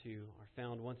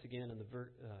found once again in the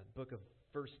book of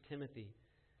 1 Timothy.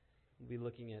 We'll be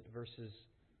looking at verses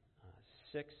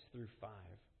 6 through 5.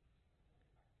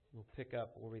 We'll pick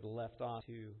up where we left off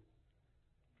of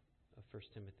 1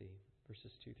 Timothy,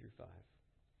 verses 2 through 5.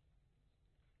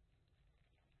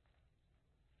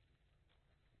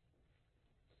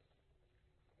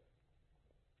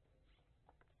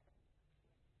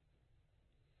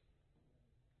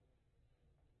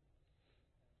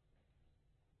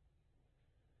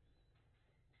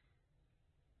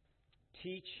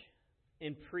 Teach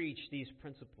and preach these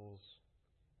principles.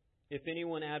 If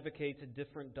anyone advocates a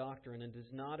different doctrine and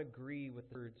does not agree with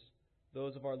the words,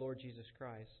 those of our Lord Jesus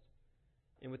Christ,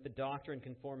 and with the doctrine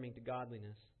conforming to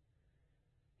godliness,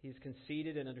 he is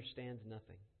conceited and understands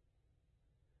nothing.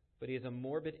 But he has a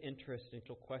morbid interest in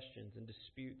intellectual questions and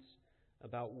disputes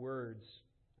about words,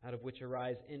 out of which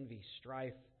arise envy,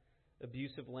 strife,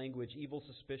 abusive language, evil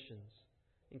suspicions,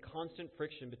 and constant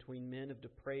friction between men of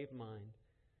depraved mind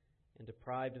and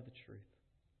deprived of the truth,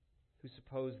 who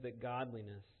suppose that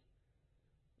godliness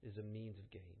is a means of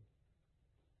gain.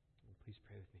 Please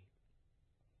pray with me.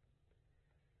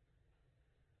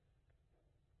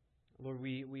 Lord,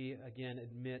 we again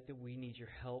admit that we need your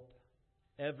help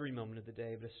every moment of the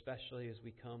day, but especially as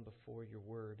we come before your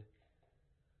word,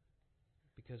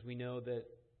 because we know that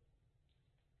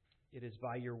it is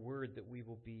by your word that we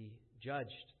will be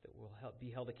judged, that we'll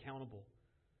be held accountable.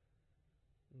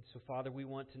 And so, Father, we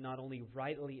want to not only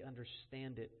rightly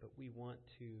understand it, but we want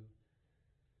to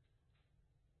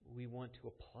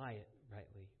apply it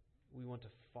rightly. We want to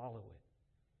follow it.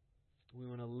 We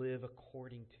want to live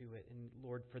according to it. And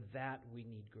Lord, for that we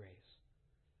need grace.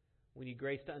 We need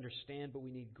grace to understand, but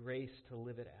we need grace to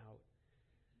live it out.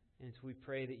 And so we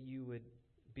pray that you would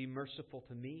be merciful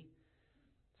to me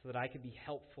so that I could be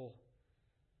helpful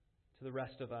to the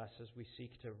rest of us as we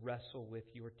seek to wrestle with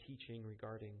your teaching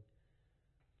regarding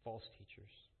false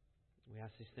teachers. We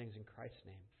ask these things in Christ's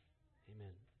name.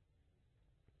 Amen.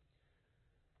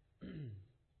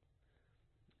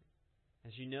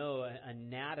 As you know,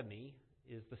 anatomy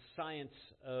is the science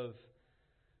of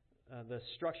the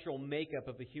structural makeup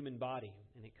of the human body.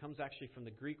 And it comes actually from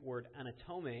the Greek word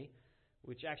anatome,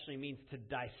 which actually means to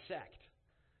dissect,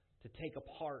 to take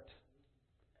apart.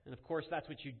 And of course, that's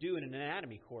what you do in an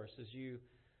anatomy course, is you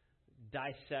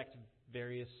dissect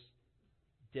various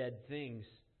dead things.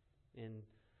 In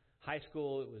high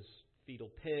school, it was fetal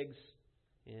pigs.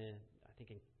 And I think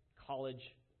in college,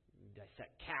 you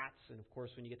dissect cats. And of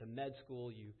course, when you get to med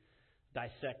school, you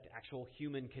dissect actual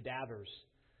human cadavers.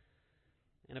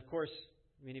 And of course,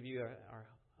 many of you are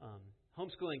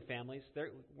homeschooling families.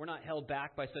 We're not held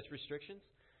back by such restrictions.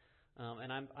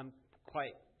 And I'm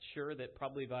quite sure that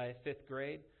probably by 5th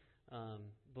grade,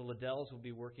 the Liddells will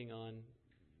be working on,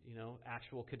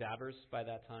 actual cadavers by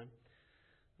that time.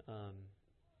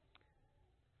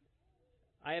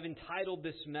 I have entitled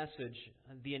this message,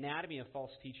 The Anatomy of False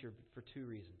Teacher, for 2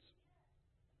 reasons.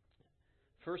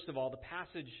 First of all, the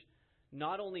passage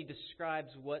not only describes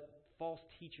what false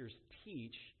teachers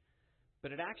teach,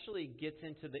 but it actually gets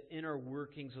into the inner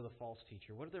workings of the false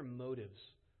teacher. What are their motives?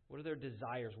 What are their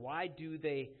desires? Why do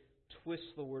they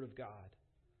twist the Word of God?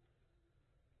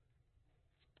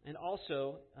 And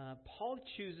also, Paul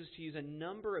chooses to use a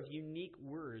number of unique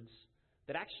words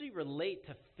that actually relate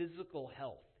to physical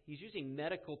health. He's using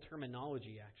medical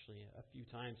terminology, actually, a few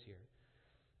times here.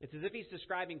 It's as if he's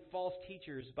describing false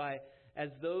teachers as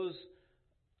those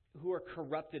who are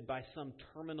corrupted by some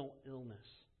terminal illness.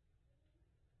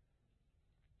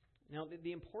 Now,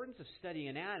 the importance of studying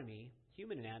anatomy,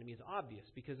 human anatomy, is obvious,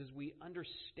 because as we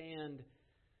understand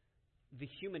the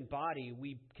human body,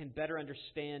 we can better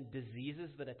understand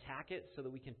diseases that attack it so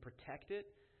that we can protect it.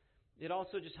 It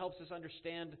also just helps us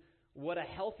understand what a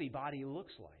healthy body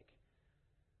looks like.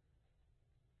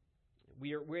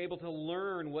 We're able to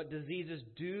learn what diseases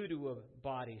do to a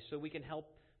body so we can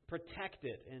help protect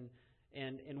it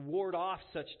and ward off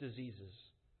such diseases.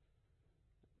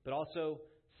 But also,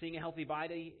 seeing a healthy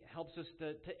body helps us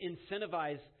to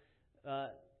incentivize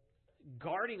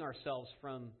guarding ourselves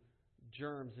from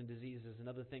germs and diseases and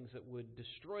other things that would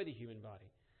destroy the human body.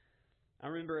 I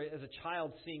remember as a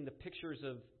child seeing the pictures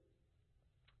of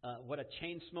what a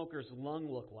chain smoker's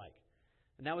lung looked like.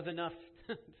 And that was enough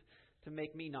to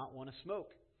make me not want to smoke.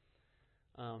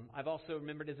 I've also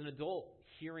remembered as an adult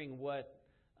hearing what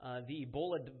the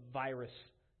Ebola virus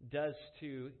does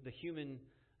to the human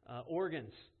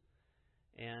organs.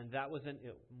 And that was it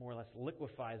more or less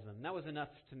liquefies them. That was enough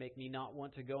to make me not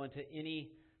want to go into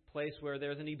any place where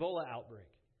there's an Ebola outbreak.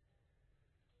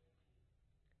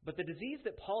 But the disease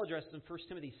that Paul addresses in 1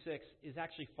 Timothy 6 is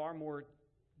actually far more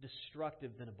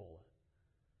destructive than Ebola.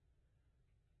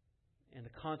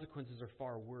 the consequences are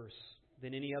far worse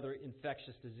than any other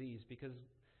infectious disease, because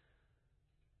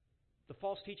the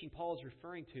false teaching Paul is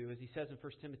referring to, as he says in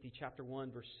 1 Timothy chapter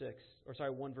 1 verse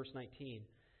 1 verse 19,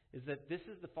 is that this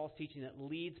is the false teaching that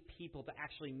leads people to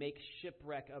actually make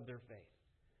shipwreck of their faith.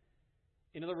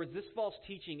 In other words, this false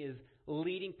teaching is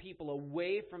leading people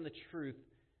away from the truth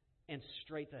and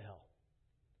straight to hell,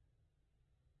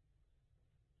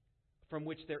 from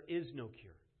which there is no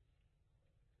cure.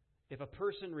 If a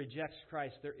person rejects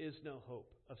Christ, there is no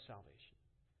hope of salvation.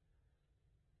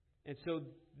 And so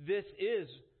this is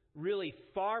really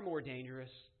far more dangerous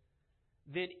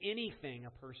than anything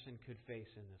a person could face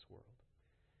in this world.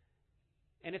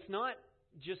 And it's not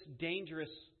just dangerous,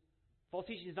 false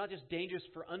teaching is not just dangerous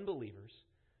for unbelievers.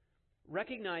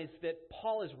 Recognize that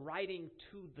Paul is writing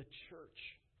to the church.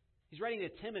 He's writing to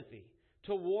Timothy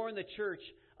to warn the church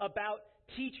about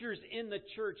teachers in the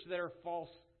church that are false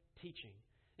teaching.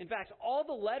 In fact, all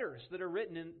the letters that are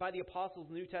written by the apostles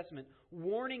in the New Testament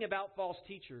warning about false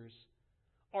teachers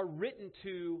are written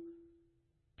to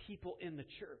people in the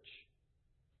church.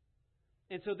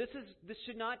 And so this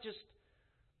should not just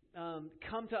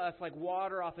come to us like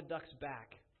water off a duck's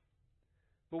back.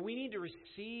 But we need to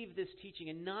receive this teaching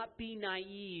and not be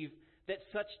naive that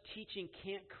such teaching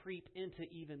can't creep into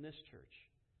even this church.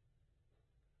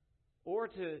 Or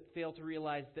to fail to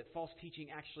realize that false teaching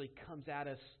actually comes at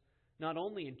us not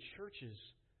only in churches,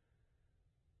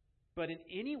 but in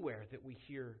anywhere that we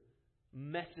hear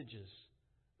messages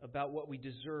about what we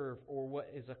deserve or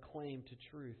what is a claim to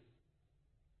truth.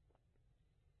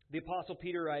 The Apostle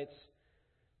Peter writes,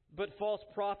 "But false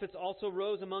prophets also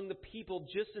rose among the people,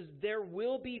 just as there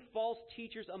will be false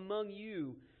teachers among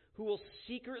you who will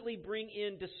secretly bring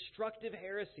in destructive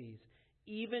heresies,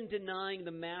 even denying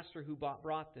the master who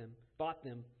bought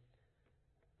them,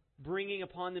 bringing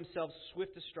upon themselves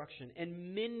swift destruction.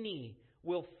 And many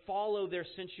will follow their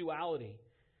sensuality.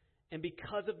 And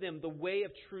because of them, the way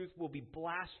of truth will be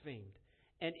blasphemed.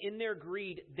 And in their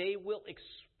greed, they will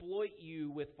exploit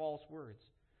you with false words."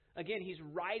 Again, he's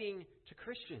writing to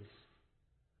Christians.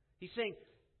 He's saying,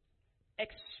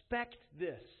 expect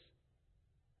this.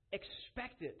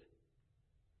 Expect it.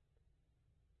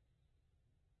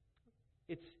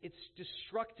 It's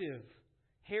destructive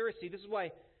heresy. This is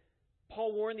why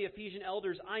Paul warned the Ephesian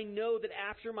elders, "I know that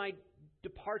after my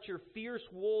departure, fierce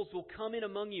wolves will come in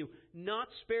among you,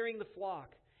 not sparing the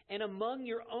flock. And among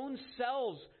your own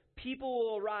selves, people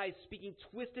will arise, speaking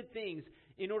twisted things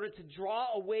in order to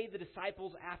draw away the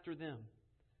disciples after them."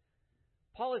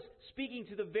 Paul is speaking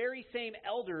to the very same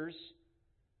elders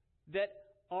that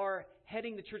are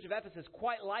heading the church of Ephesus.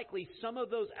 Quite likely, some of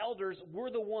those elders were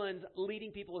the ones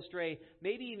leading people astray,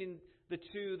 maybe even the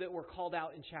two that were called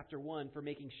out in chapter 1 for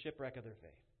making shipwreck of their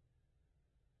faith.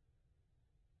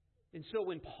 And so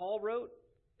when Paul wrote,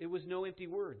 it was no empty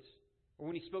words. Or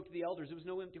when he spoke to the elders, it was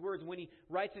no empty words. And when he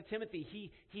writes to Timothy,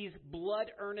 he's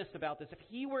blood earnest about this. If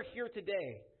he were here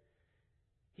today,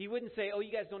 he wouldn't say, "Oh,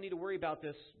 you guys don't need to worry about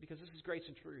this because this is grace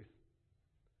and truth."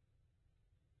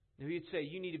 No, he'd say,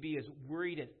 you need to be as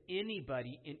worried as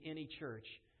anybody in any church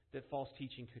that false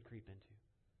teaching could creep into.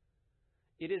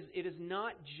 It is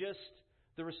not just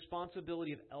the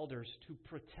responsibility of elders to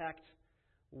protect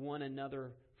one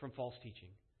another from false teaching.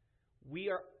 We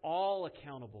are all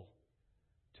accountable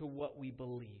to what we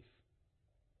believe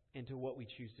and to what we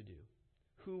choose to do,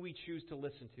 who we choose to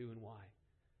listen to and why.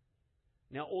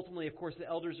 Now, ultimately, of course, the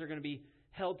elders are going to be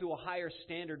held to a higher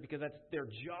standard because that's their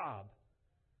job.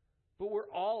 But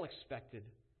we're all expected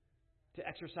to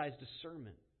exercise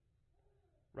discernment,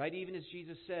 right? Even as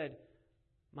Jesus said,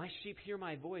 "My sheep hear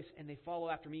my voice and they follow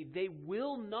after me. They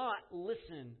will not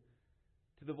listen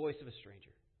to the voice of a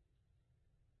stranger."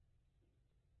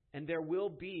 And there will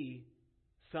be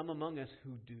some among us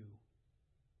who do.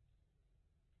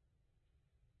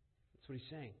 That's what he's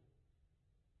saying.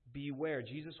 Beware.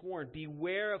 Jesus warned,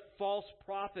 beware of false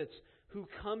prophets who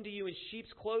come to you in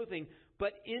sheep's clothing,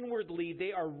 but inwardly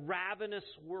they are ravenous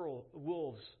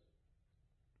wolves.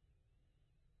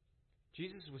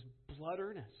 Jesus was blood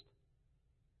earnest.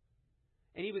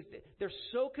 And they're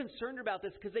so concerned about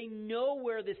this because they know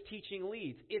where this teaching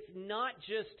leads. It's not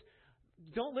just,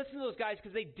 don't listen to those guys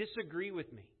because they disagree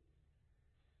with me.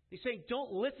 He's saying,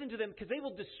 don't listen to them because they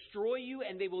will destroy you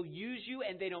and they will use you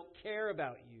and they don't care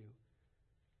about you.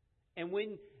 And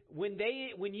when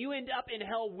you end up in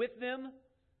hell with them,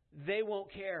 they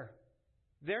won't care.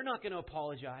 They're not going to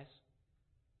apologize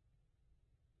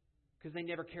because they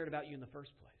never cared about you in the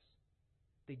first place.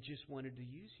 They just wanted to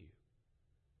use you.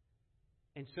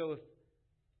 And so if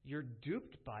you're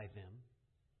duped by them,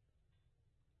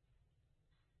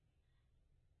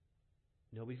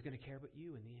 nobody's going to care but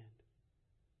you in the end.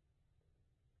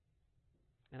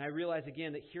 And I realize,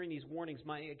 again, that hearing these warnings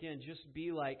might, again, just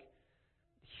be like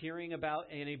hearing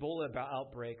about an Ebola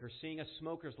outbreak or seeing a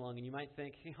smoker's lung, and you might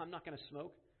think, hey, I'm not going to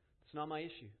smoke. It's not my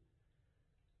issue.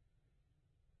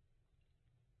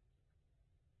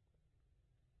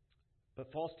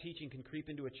 But false teaching can creep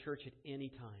into a church at any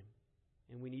time,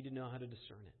 and we need to know how to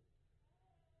discern it.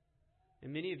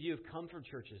 And many of you have come from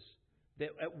churches that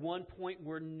at one point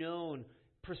were known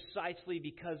precisely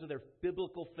because of their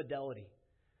biblical fidelity.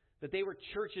 That they were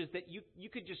churches that you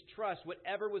could just trust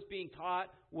whatever was being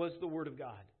taught was the Word of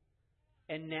God.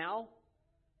 And now,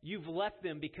 you've left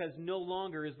them because no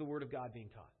longer is the Word of God being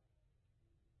taught.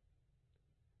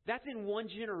 That's in one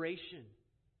generation.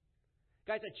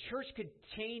 Guys, a church could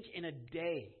change in a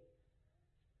day.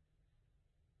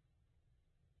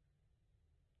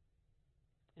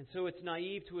 And so it's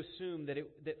naive to assume that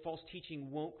false teaching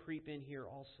won't creep in here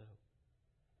also.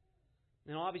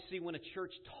 And obviously when a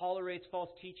church tolerates false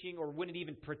teaching or when it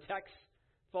even protects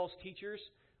false teachers,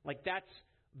 like that's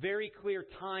very clear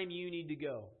time you need to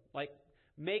go. Like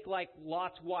make like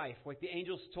Lot's wife, like the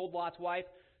angels told Lot's wife,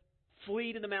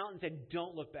 flee to the mountains and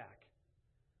don't look back.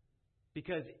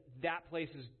 Because that place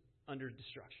is under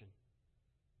destruction.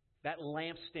 That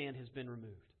lampstand has been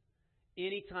removed.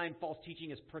 Anytime false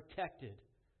teaching is protected,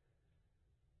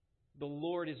 the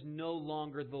Lord is no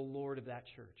longer the Lord of that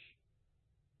church.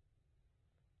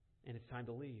 And it's time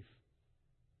to leave.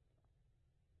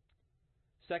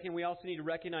 Second, we also need to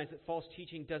recognize that false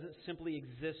teaching doesn't simply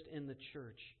exist in the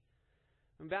church.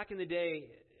 And back in the day,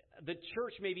 the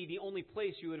church may be the only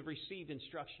place you would have received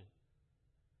instruction.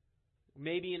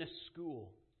 Maybe in a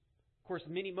school. Of course,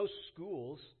 most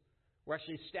schools were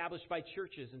actually established by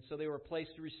churches, and so they were a place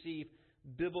to receive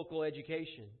biblical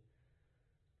education.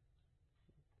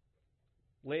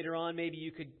 Later on, maybe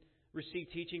you could receive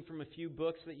teaching from a few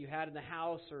books that you had in the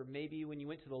house, or maybe when you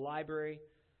went to the library.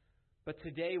 But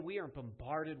today we are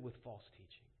bombarded with false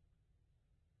teaching.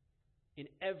 In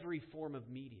every form of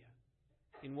media.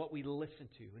 In what we listen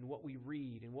to, in what we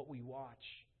read, in what we watch.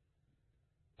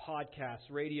 Podcasts,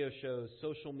 radio shows,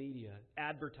 social media,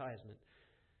 advertisement.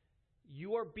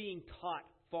 You are being taught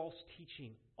false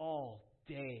teaching all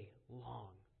day long.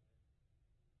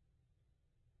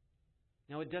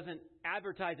 Now, it doesn't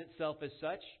advertise itself as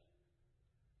such,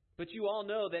 but you all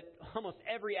know that almost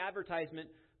every advertisement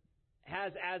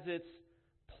has as its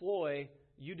ploy,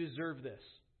 you deserve this.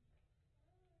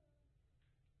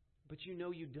 But you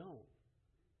know you don't.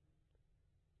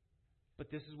 But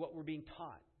this is what we're being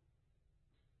taught.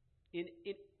 In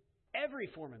every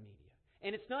form of media.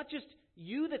 And it's not just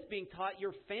you that's being taught,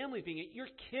 your family's being taught. Your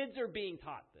kids are being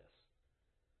taught this.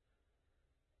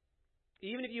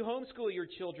 Even if you homeschool your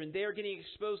children, they are getting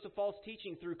exposed to false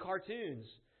teaching through cartoons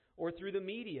or through the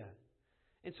media.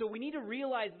 And so we need to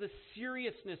realize the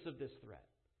seriousness of this threat.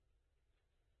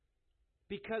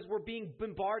 Because we're being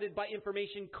bombarded by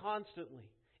information constantly.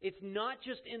 It's not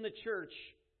just in the church.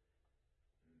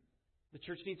 The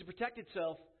church needs to protect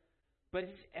itself, but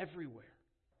it's everywhere.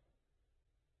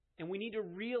 And we need to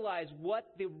realize what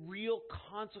the real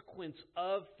consequence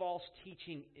of false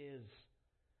teaching is.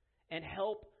 And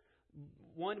help.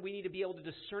 One, we need to be able to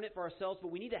discern it for ourselves,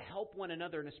 but we need to help one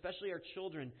another, and especially our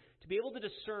children, to be able to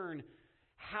discern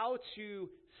how to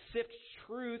sift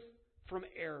truth from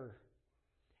error.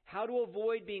 How to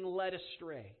avoid being led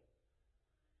astray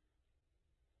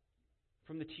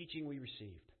from the teaching we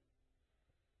received.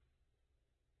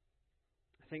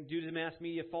 I think due to the mass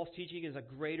media, false teaching is a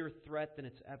greater threat than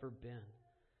it's ever been.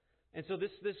 And so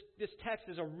this text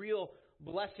is a real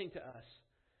blessing to us.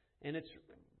 And it's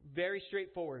very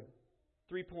straightforward.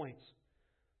 3 points.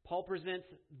 Paul presents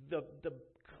the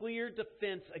clear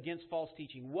defense against false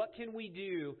teaching. What can we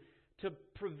do to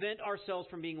prevent ourselves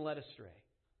from being led astray?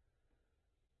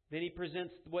 Then he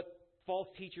presents what false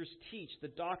teachers teach, the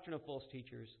doctrine of false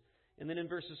teachers. And then in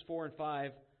verses 4 and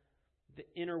 5, the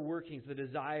inner workings, the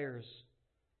desires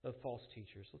of false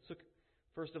teachers. Let's look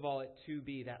first of all at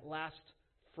 2b, that last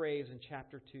phrase in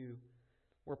chapter 2,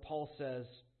 where Paul says,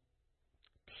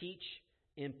 teach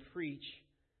and preach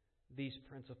these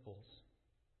principles.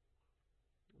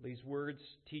 These words,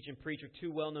 teach and preach, are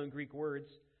two well-known Greek words,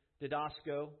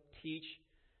 didasko, teach,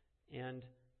 and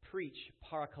preach,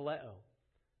 parakaleo,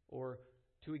 or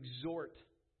to exhort.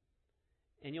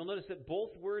 And you'll notice that both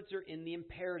words are in the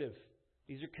imperative.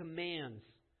 These are commands.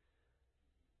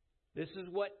 This is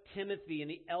what Timothy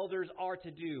and the elders are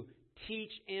to do.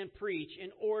 Teach and preach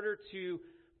in order to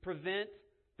prevent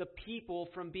the people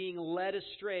from being led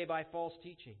astray by false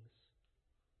teachings.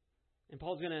 And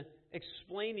Paul's going to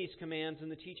explain these commands in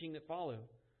the teaching that follow.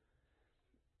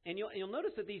 And you'll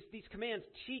notice that these commands,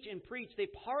 teach and preach, they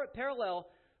parallel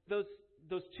those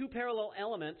those two parallel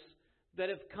elements that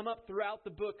have come up throughout the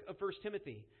book of 1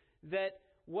 Timothy. That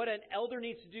what an elder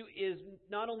needs to do is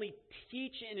not only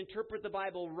teach and interpret the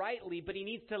Bible rightly, but he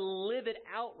needs to live it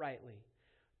out rightly.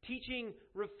 Teaching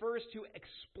refers to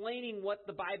explaining what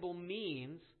the Bible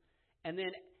means, and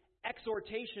then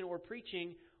exhortation or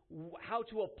preaching, how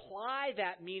to apply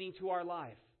that meaning to our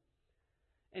life.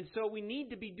 And so we need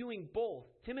to be doing both.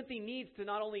 Timothy needs to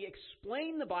not only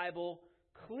explain the Bible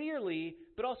clearly,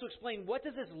 but also explain what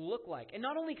does this look like. And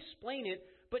not only explain it,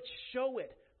 but show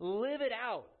it. Live it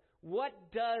out. What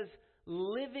does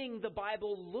living the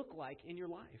Bible look like in your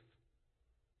life?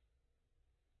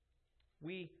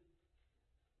 We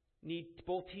need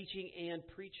both teaching and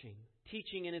preaching.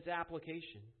 Teaching in its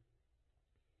application.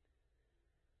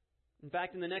 In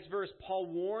fact, in the next verse, Paul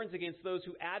warns against those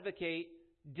who advocate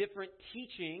different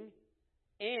teaching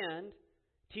and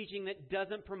teaching that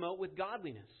doesn't promote with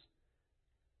godliness.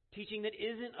 Teaching that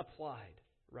isn't applied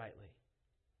rightly.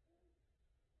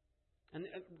 And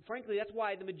frankly, that's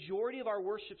why the majority of our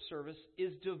worship service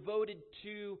is devoted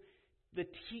to the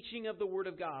teaching of the Word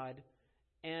of God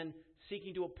and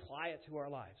seeking to apply it to our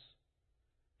lives.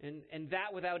 And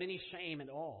that without any shame at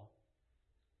all.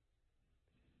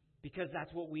 Because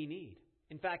that's what we need.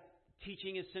 In fact,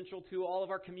 teaching is central to all of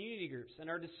our community groups and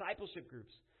our discipleship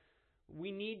groups.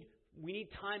 We need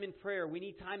time in prayer. We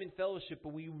need time in fellowship.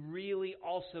 But we really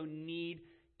also need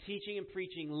teaching and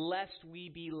preaching lest we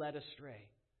be led astray.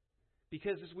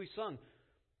 Because as we sung,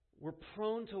 we're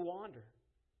prone to wander.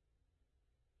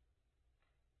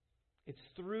 It's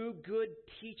through good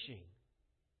teaching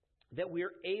that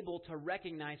we're able to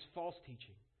recognize false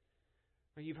teaching.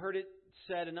 You've heard it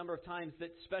said a number of times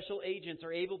that special agents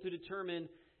are able to determine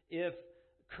if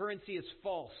currency is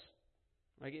false,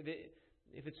 like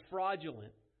if it's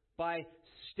fraudulent, by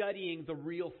studying the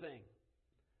real thing.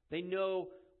 They know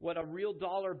what a real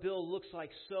dollar bill looks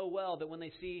like so well that when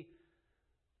they see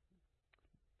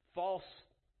false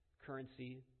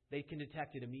currency, they can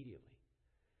detect it immediately.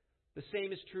 The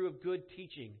same is true of good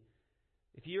teaching.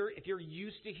 If you're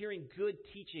used to hearing good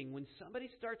teaching, when somebody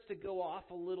starts to go off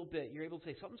a little bit, you're able to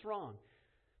say something's wrong.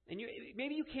 And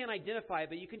maybe you can't identify it,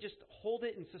 but you can just hold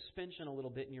it in suspension a little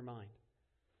bit in your mind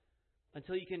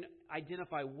until you can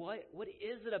identify what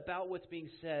is it about what's being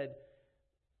said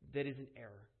that is an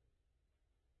error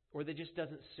or that just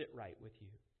doesn't sit right with you.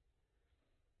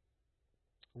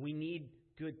 We need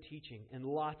good teaching and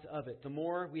lots of it. The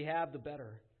more we have, the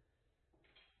better.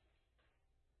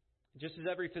 Just as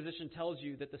every physician tells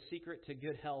you that the secret to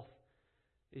good health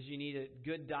is you need a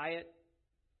good diet,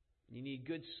 you need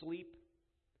good sleep,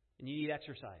 and you need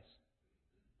exercise.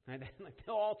 Right?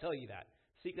 They'll all tell you that.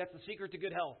 That's the secret to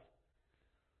good health.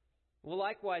 Well,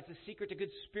 likewise, the secret to good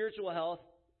spiritual health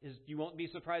is, you won't be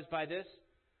surprised by this,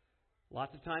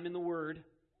 lots of time in the Word,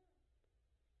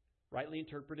 rightly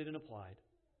interpreted and applied.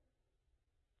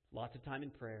 Lots of time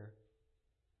in prayer,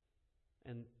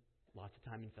 and lots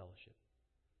of time in fellowship.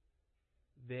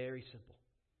 Very simple.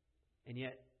 And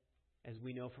yet, as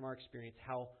we know from our experience,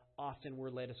 how often we're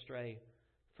led astray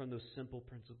from those simple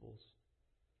principles.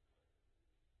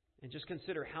 And just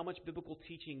consider how much biblical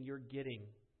teaching you're getting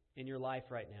in your life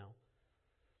right now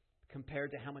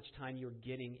compared to how much time you're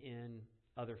getting in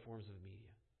other forms of media.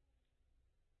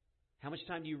 How much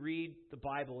time do you read the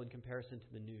Bible in comparison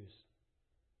to the news?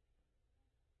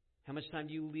 How much time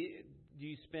do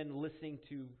you spend listening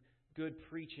to good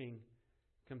preaching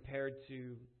compared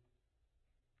to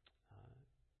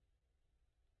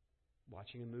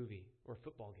watching a movie or a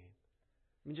football game?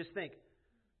 I mean, just think,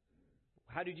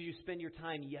 how did you spend your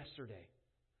time yesterday?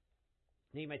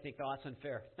 Now you might think, oh, that's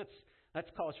unfair. That's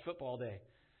college football day.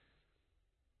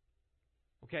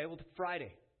 Okay, well,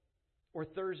 Friday or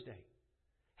Thursday.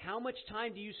 How much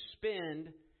time do you spend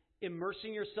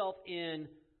immersing yourself in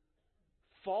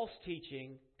false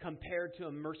teaching compared to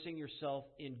immersing yourself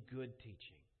in good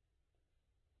teaching?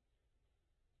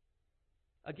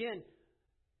 Again,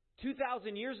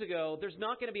 2,000 years ago, there's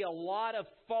not going to be a lot of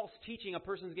false teaching a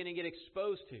person's going to get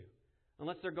exposed to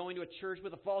unless they're going to a church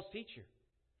with a false teacher.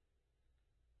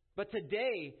 But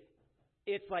today,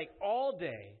 it's like all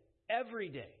day, every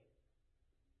day.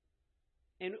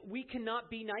 And we cannot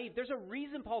be naive. There's a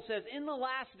reason Paul says in the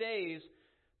last days,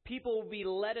 people will be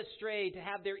led astray to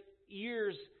have their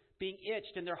ears being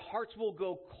itched and their hearts will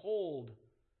go cold.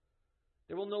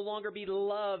 There will no longer be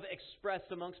love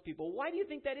expressed amongst people. Why do you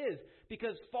think that is?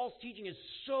 Because false teaching is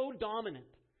so dominant,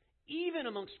 even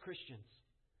amongst Christians.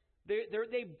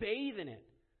 They bathe in it.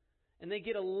 And they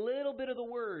get a little bit of the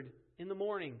Word in the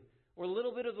morning or a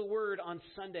little bit of the Word on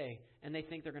Sunday, and they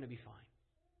think they're going to be fine.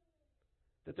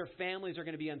 That their families are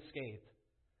going to be unscathed.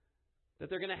 That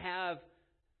they're going to have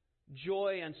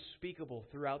joy unspeakable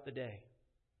throughout the day,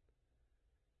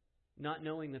 not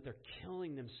knowing that they're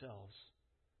killing themselves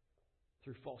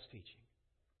through false teaching.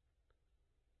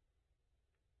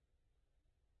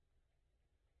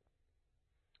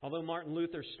 Although Martin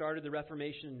Luther started the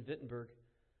Reformation in Wittenberg,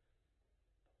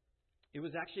 it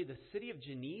was actually the city of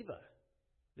Geneva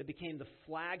that became the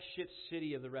flagship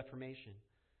city of the Reformation.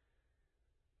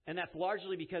 And that's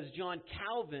largely because John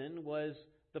Calvin was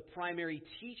the primary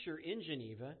teacher in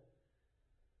Geneva.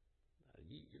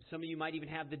 Some of you might even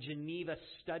have the Geneva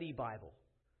Study Bible.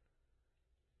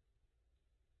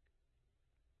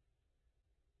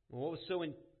 Well, what was so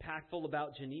impactful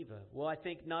about Geneva? Well, I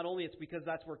think not only it's because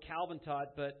that's where Calvin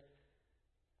taught, but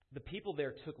the people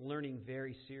there took learning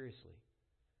very seriously.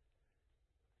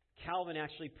 Calvin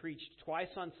actually preached twice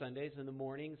on Sundays, in the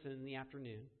mornings and in the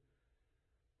afternoon.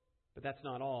 But that's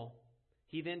not all.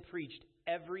 He then preached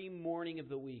every morning of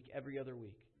the week, every other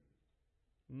week.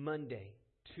 Monday,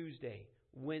 Tuesday,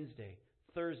 Wednesday,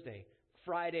 Thursday,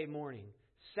 Friday morning,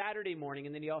 Saturday morning,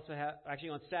 and then he also had, actually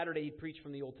on Saturday, he preached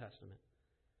from the Old Testament.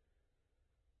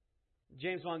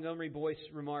 James Montgomery Boyce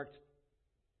remarked,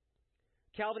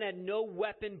 Calvin had no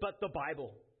weapon but the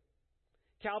Bible.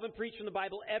 Calvin preached from the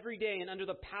Bible every day, and under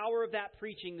the power of that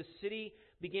preaching, the city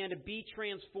began to be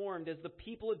transformed as the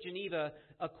people of Geneva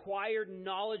acquired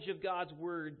knowledge of God's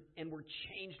Word and were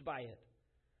changed by it.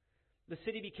 The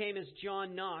city became, as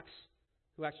John Knox,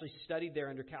 who actually studied there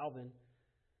under Calvin,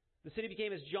 the city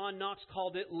became, as John Knox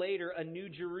called it later, a New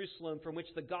Jerusalem from which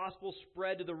the gospel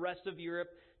spread to the rest of Europe,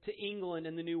 to England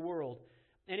and the New World.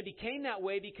 And it became that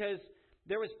way because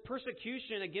there was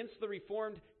persecution against the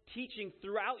Reformed teaching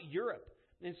throughout Europe.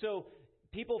 And so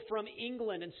people from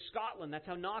England and Scotland, that's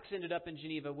how Knox ended up in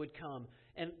Geneva, would come.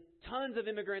 And tons of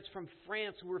immigrants from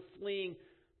France who were fleeing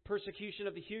persecution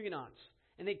of the Huguenots.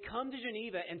 And they'd come to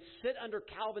Geneva and sit under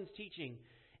Calvin's teaching.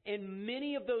 And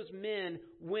many of those men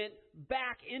went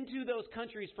back into those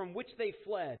countries from which they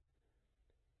fled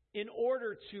in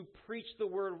order to preach the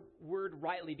word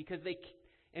rightly,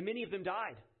 and many of them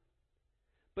died.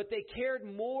 But they cared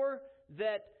more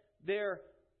that their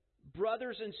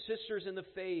brothers and sisters in the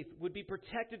faith would be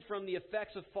protected from the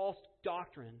effects of false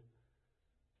doctrine.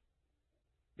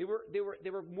 They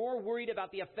were more worried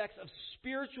about the effects of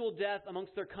spiritual death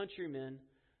amongst their countrymen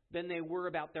than they were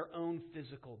about their own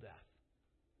physical death.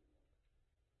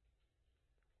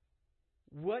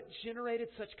 What generated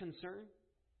such concern?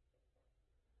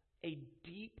 A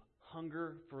deep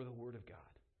hunger for the Word of God.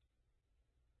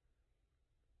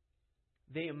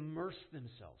 They immersed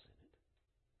themselves in it.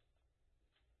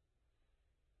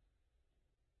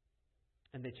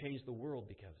 And they changed the world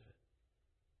because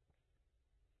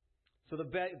of it.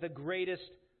 So the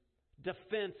greatest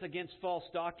defense against false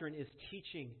doctrine is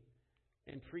teaching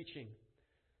and preaching.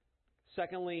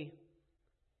 Secondly,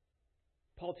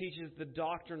 Paul teaches the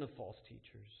doctrine of false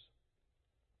teachers.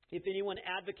 If anyone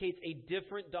advocates a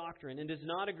different doctrine and does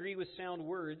not agree with sound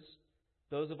words,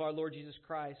 those of our Lord Jesus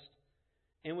Christ,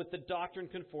 and with the doctrine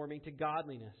conforming to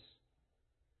godliness.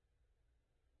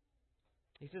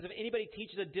 He says if anybody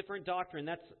teaches a different doctrine,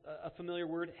 that's a familiar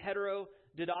word,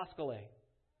 heterodidaskale,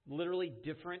 literally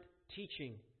different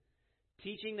teaching.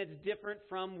 Teaching that's different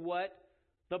from what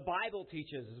the Bible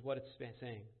teaches is what it's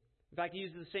saying. In fact, he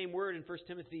uses the same word in 1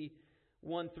 Timothy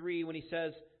 1:3 when he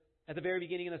says at the very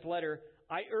beginning of this letter,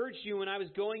 I urged you when I was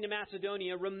going to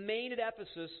Macedonia, remain at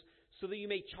Ephesus so that you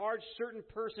may charge certain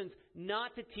persons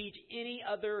not to teach any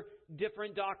other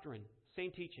different doctrine.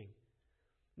 Same teaching.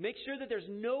 Make sure that there's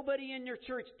nobody in your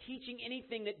church teaching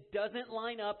anything that doesn't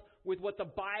line up with what the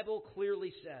Bible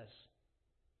clearly says.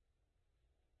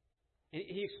 And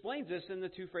he explains this in the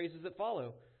two phrases that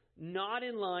follow. Not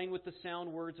in line with the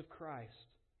sound words of Christ.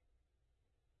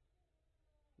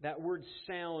 That word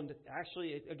sound,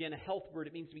 actually, again, a health word.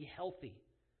 It means to be healthy.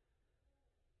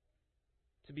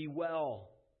 To be well.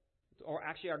 Or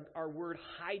actually, our word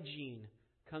hygiene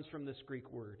comes from this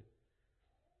Greek word.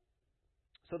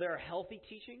 So there are healthy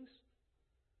teachings,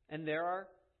 and there are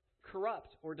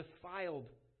corrupt or defiled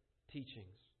teachings.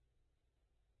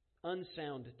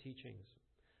 Unsound teachings.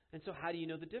 And so how do you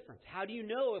know the difference? How do you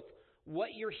know if what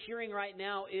you're hearing right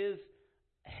now is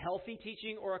healthy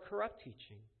teaching or a corrupt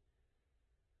teaching?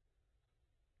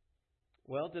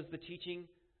 Well, does the teaching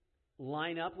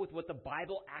line up with what the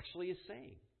Bible actually is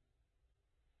saying?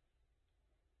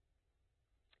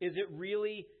 Is it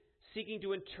really seeking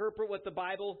to interpret what the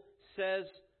Bible says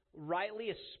rightly,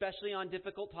 especially on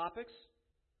difficult topics?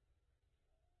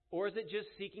 Or is it just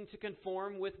seeking to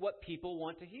conform with what people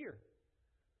want to hear?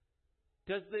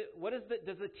 Does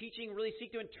the teaching really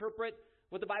seek to interpret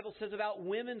what the Bible says about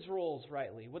women's roles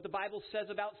rightly, what the Bible says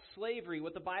about slavery,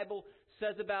 what the Bible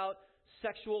says about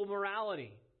sexual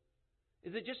morality?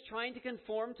 Is it just trying to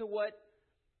conform to what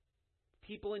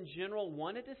people in general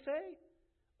wanted to say?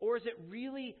 Or is it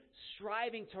really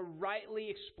striving to rightly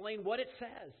explain what it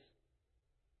says?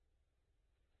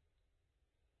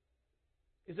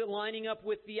 Is it lining up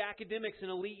with the academics in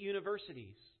elite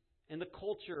universities and the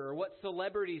culture, or what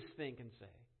celebrities think and say?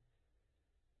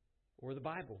 Or the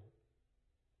Bible?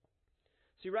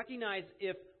 So you recognize,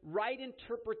 if right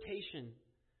interpretation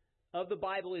of the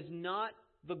Bible is not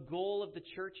the goal of the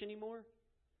church anymore,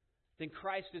 then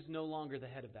Christ is no longer the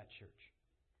head of that church.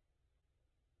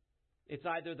 It's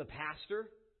either the pastor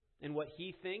and what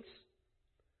he thinks,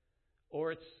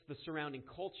 or it's the surrounding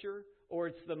culture, or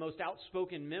it's the most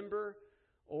outspoken member,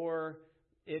 or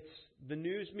it's the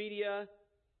news media,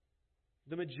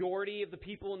 the majority of the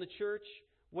people in the church.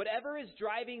 Whatever is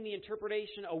driving the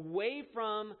interpretation away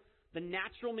from the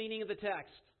natural meaning of the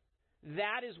text,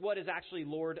 that is what is actually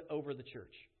Lord over the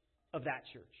church, of that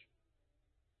church.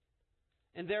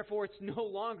 And therefore, it's no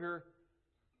longer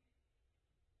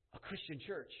a Christian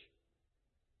church,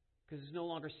 because it's no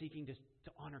longer seeking to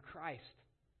honor Christ.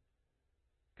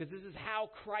 Because this is how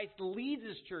Christ leads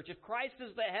His church. If Christ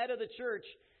is the head of the church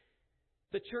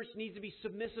needs to be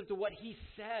submissive to what He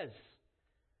says.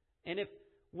 And if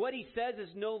what He says is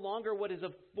no longer what is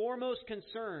of foremost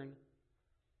concern,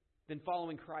 then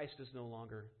following Christ is no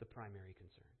longer the primary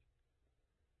concern.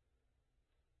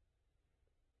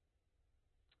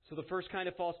 So the first kind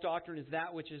of false doctrine is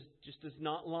that which just does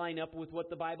not line up with what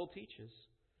the Bible teaches.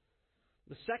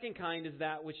 The second kind is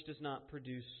that which does not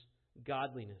produce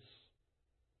godliness.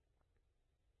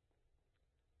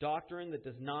 Doctrine that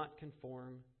does not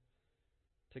conform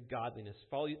to godliness.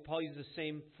 Paul uses the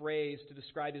same phrase to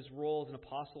describe his role as an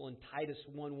apostle in Titus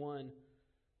 1:1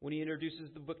 when he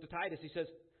introduces the book to Titus. He says,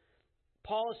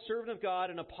 Paul, a servant of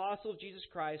God, an apostle of Jesus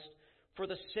Christ, for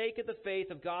the sake of the faith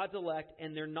of God's elect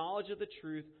and their knowledge of the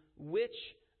truth, which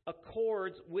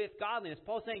accords with godliness.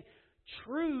 Paul's saying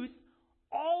truth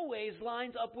always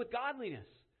lines up with godliness.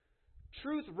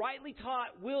 Truth rightly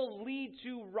taught will lead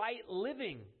to right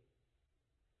living.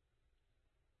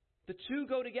 The two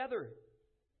go together.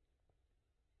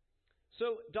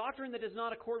 So doctrine that does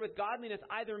not accord with godliness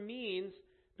either means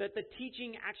that the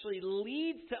teaching actually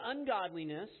leads to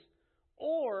ungodliness,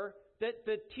 or that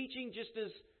the teaching just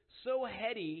is so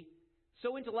heady,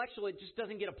 so intellectual, it just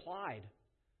doesn't get applied.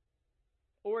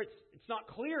 Or it's not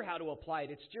clear how to apply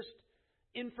it. It's just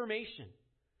information.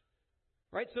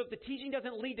 Right? So if the teaching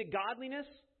doesn't lead to godliness,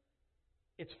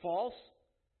 it's false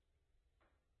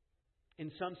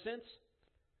in some sense.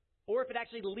 Or if it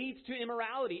actually leads to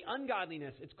immorality,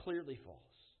 ungodliness, it's clearly false.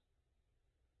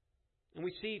 And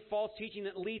we see false teaching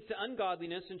that leads to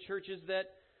ungodliness in churches that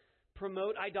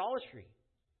promote idolatry,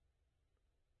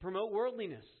 promote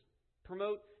worldliness,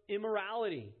 promote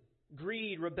immorality,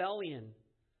 greed, rebellion,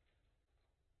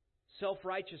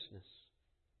 self-righteousness.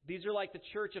 These are like the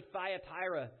church of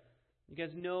Thyatira. You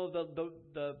guys know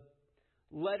the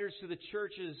letters to the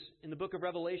churches in the book of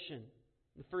Revelation,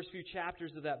 the first few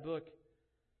chapters of that book.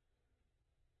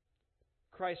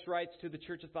 Christ writes to the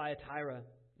church of Thyatira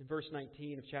in verse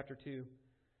 19 of chapter 2.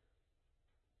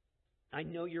 I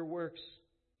know your works,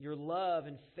 your love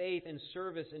and faith and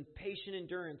service and patient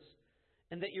endurance,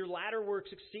 and that your latter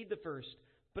works exceed the first.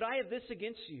 But I have this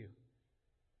against you,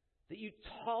 that you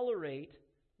tolerate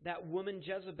that woman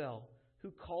Jezebel,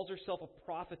 who calls herself a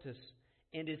prophetess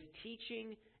and is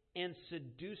teaching and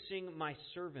seducing my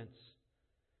servants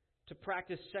to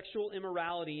practice sexual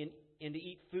immorality and to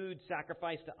eat food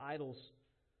sacrificed to idols.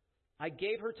 I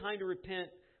gave her time to repent,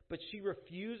 but she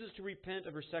refuses to repent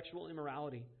of her sexual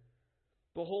immorality.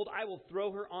 Behold, I will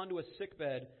throw her onto a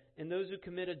sickbed, and those who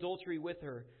commit adultery with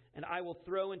her, and I will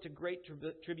throw into great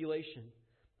tribulation,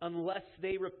 unless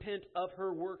they repent of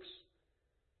her works,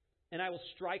 and I will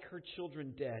strike her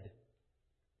children dead.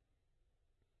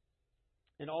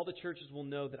 And all the churches will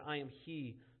know that I am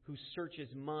He who searches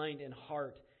mind and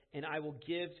heart, and I will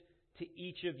give to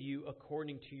each of you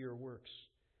according to your works.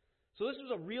 So this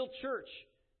was a real church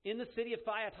in the city of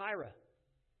Thyatira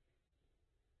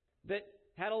that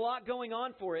had a lot going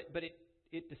on for it, but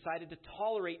it decided to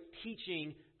tolerate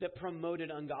teaching that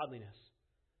promoted ungodliness.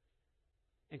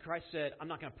 And Christ said, I'm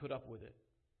not going to put up with it,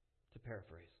 to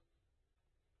paraphrase.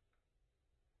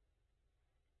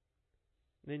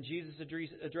 And then Jesus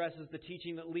addresses the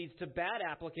teaching that leads to bad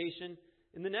application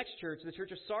in the next church, the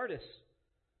church of Sardis.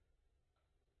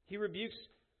 He rebukes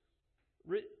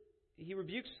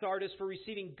Sardis for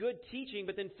receiving good teaching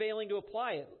but then failing to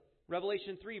apply it.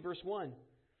 Revelation 3, verse 1.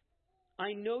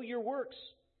 I know your works,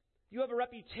 You have a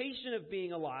reputation of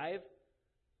being alive,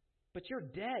 but you're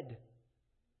dead.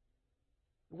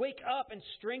 Wake up and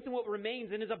strengthen what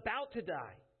remains and is about to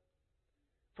die.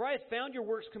 For I have found your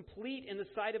works complete in the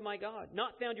sight of my God.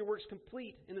 Not found your works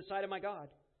complete in the sight of my God.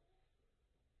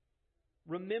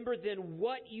 Remember then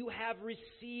what you have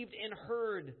received and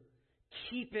heard.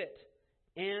 Keep it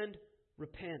and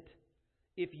repent.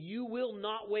 If you will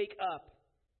not wake up,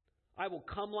 I will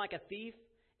come like a thief,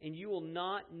 and you will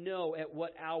not know at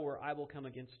what hour I will come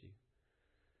against you.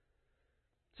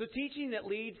 So teaching that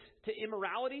leads to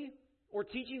immorality or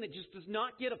teaching that just does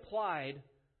not get applied,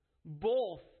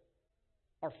 both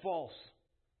are false.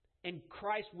 And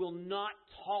Christ will not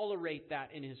tolerate that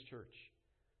in His church.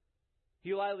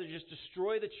 He'll either just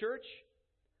destroy the church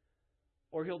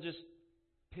or He'll just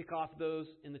pick off those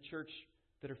in the church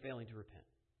that are failing to repent.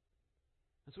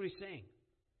 That's what He's saying.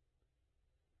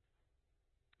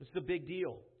 It's the big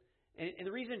deal. And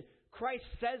the reason Christ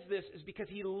says this is because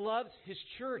He loves His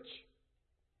church.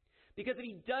 Because if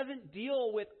He doesn't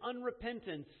deal with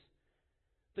unrepentance,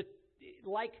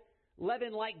 like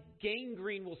leaven, like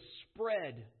gangrene will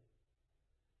spread,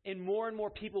 and more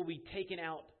people will be taken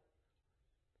out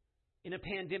in a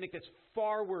pandemic that's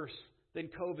far worse than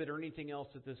COVID or anything else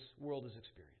that this world has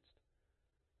experienced.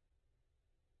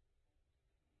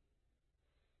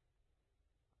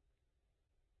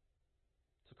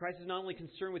 So Christ is not only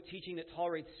concerned with teaching that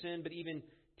tolerates sin, but even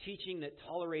teaching that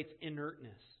tolerates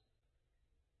inertness,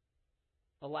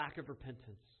 a lack of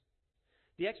repentance.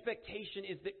 The expectation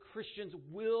is that Christians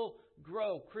will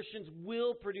grow. Christians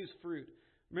will produce fruit.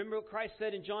 Remember what Christ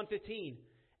said in John 15.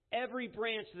 Every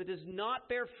branch that does not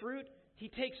bear fruit, He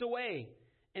takes away.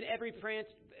 And every branch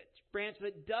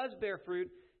that does bear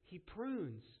fruit, He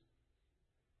prunes,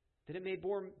 that it may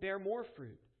bear more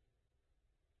fruit.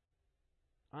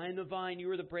 I am the vine, you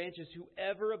are the branches.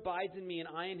 Whoever abides in me and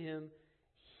I in him,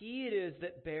 he it is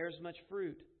that bears much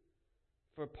fruit.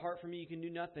 For apart from me you can do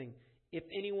nothing. If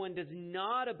anyone does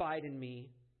not abide in me,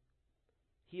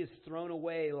 he is thrown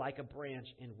away like a branch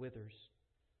and withers.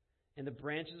 And the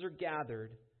branches are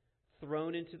gathered,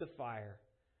 thrown into the fire,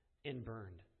 and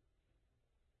burned.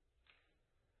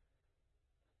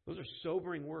 Those are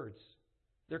sobering words.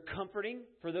 They're comforting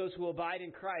for those who abide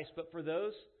in Christ, but for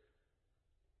those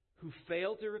who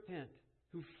fail to repent,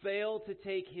 who fail to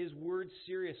take His word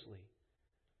seriously,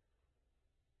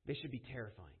 they should be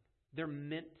terrifying. They're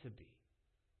meant to be.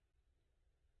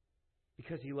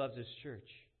 Because He loves His church.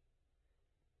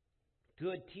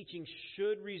 Good teaching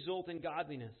should result in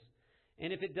godliness.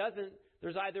 And if it doesn't,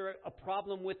 there's either a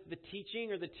problem with the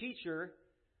teaching or the teacher,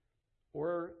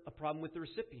 or a problem with the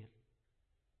recipient.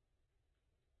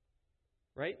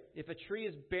 Right? If a tree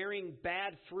is bearing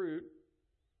bad fruit,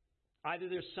 either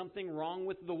there's something wrong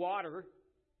with the water,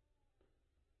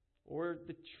 or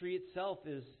the tree itself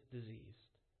is diseased.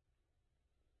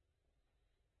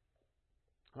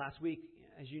 Last week,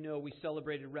 as you know, we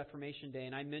celebrated Reformation Day,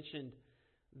 and I mentioned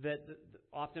that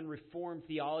often Reformed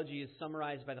theology is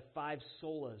summarized by the 5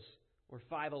 solas, or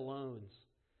 5 alones.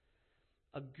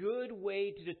 A good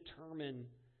way to determine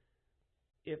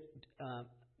if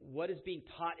what is being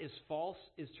taught is false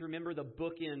is to remember the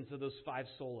bookends of those 5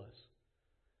 solas.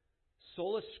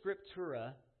 Sola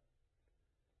Scriptura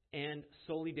and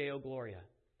Soli Deo Gloria.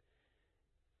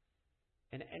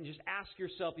 And just ask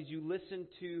yourself as you listen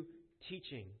to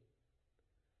teaching,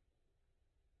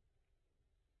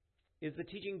 is the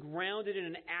teaching grounded in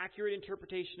an accurate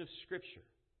interpretation of Scripture?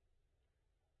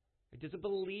 Does it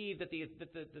believe that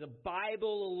the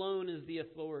Bible alone is the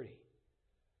authority?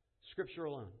 Scripture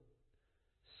alone.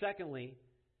 Secondly,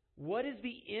 what is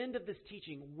the end of this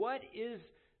teaching? What is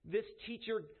this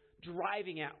teacher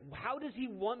driving at? How does he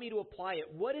want me to apply it?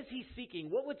 What is he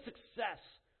seeking? What would success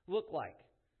look like?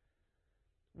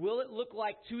 Will it look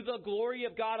like to the glory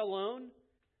of God alone?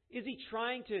 Is he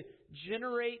trying to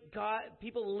generate God,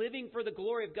 people living for the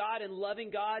glory of God and loving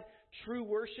God, true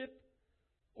worship?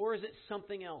 Or is it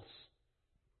something else?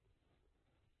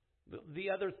 The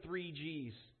other 3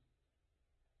 G's.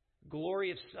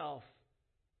 Glory of self,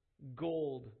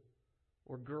 gold,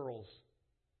 or girls.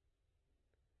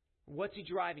 What's he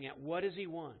driving at? What does he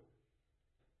want?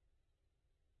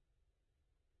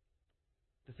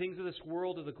 The things of this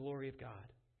world are the glory of God.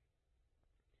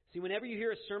 See, whenever you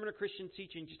hear a sermon or Christian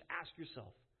teaching, just ask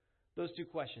yourself those 2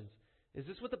 questions. Is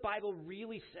this what the Bible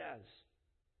really says?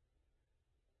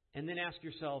 And then ask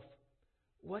yourself,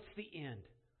 what's the end?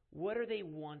 What are they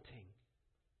wanting?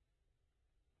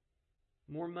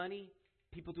 More money?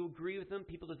 People to agree with them?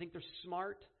 People to think they're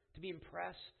smart? To be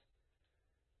impressed?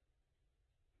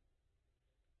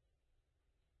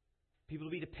 People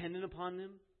to be dependent upon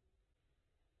them?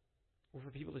 or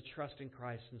for people to trust in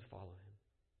Christ and follow Him.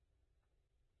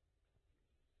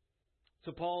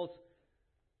 So Paul's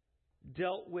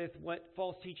dealt with what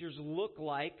false teachers look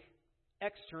like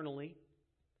externally,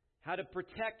 how to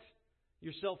protect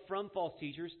yourself from false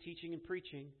teachers, teaching and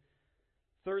preaching.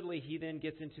 Thirdly, he then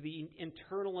gets into the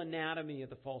internal anatomy of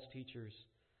the false teachers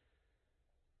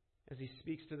as he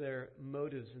speaks to their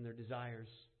motives and their desires.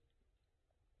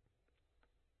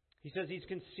 He says he's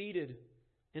conceited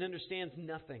and understands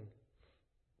nothing.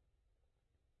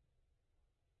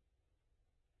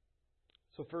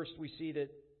 So first we see that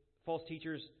false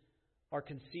teachers are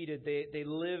conceited.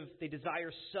 They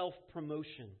desire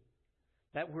self-promotion.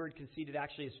 That word conceited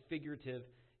actually is figurative.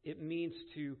 It means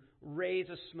to raise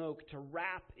a smoke, to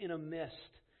wrap in a mist.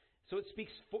 So it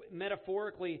speaks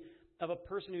metaphorically of a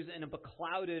person who's in a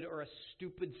beclouded or a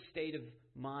stupid state of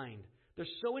mind. They're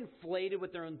so inflated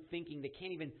with their own thinking, they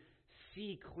can't even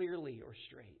see clearly or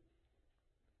straight.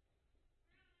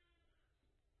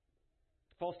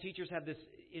 False teachers have this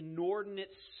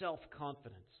inordinate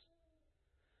self-confidence.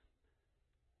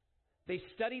 They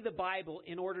study the Bible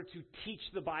in order to teach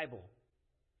the Bible.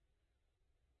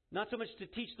 Not so much to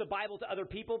teach the Bible to other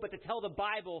people, but to tell the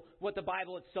Bible what the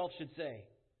Bible itself should say.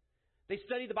 They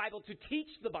study the Bible to teach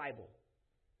the Bible.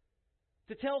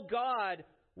 To tell God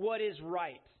what is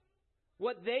right.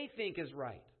 What they think is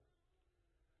right.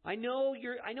 I know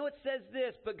it says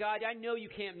this, but God, I know you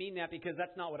can't mean that because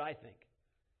that's not what I think.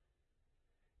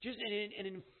 Just an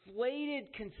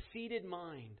inflated, conceited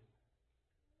mind.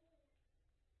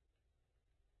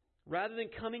 Rather than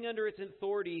coming under its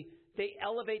authority, they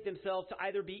elevate themselves to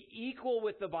either be equal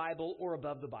with the Bible or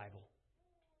above the Bible.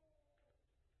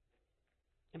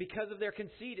 And because of their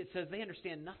conceit, it says they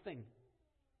understand nothing.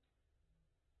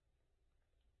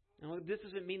 Now, this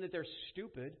doesn't mean that they're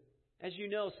stupid. As you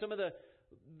know, some of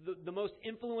the most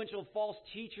influential false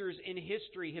teachers in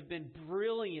history have been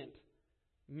brilliant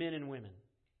men and women.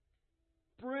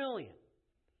 Brilliant.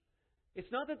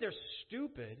 It's not that they're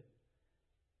stupid.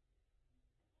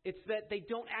 It's that they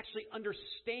don't actually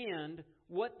understand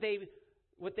what they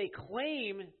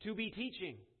claim to be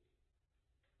teaching.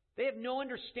 They have no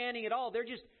understanding at all. They're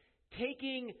just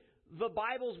taking the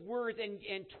Bible's words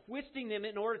and twisting them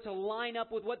in order to line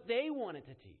up with what they wanted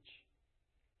to teach.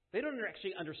 They don't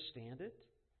actually understand it.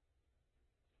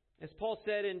 As Paul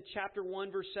said in chapter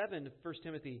 1, verse 7 of 1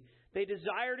 Timothy, they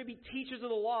desire to be teachers of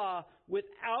the law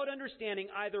without understanding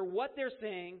either what they're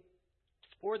saying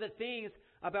or the things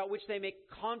about which they make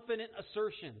confident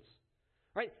assertions.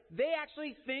 Right? They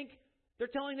actually think they're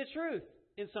telling the truth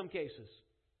in some cases.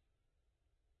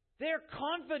 They're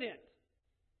confident,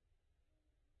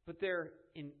 but they're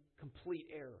in complete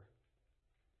error.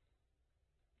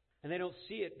 And they don't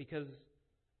see it because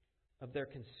of their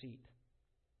conceit.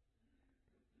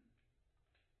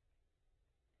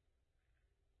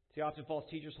 See, often false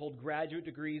teachers hold graduate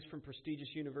degrees from prestigious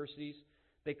universities.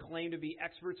 They claim to be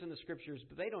experts in the Scriptures,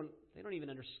 but they don't even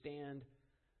understand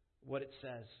what it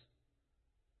says.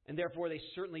 And therefore, they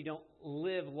certainly don't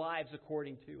live lives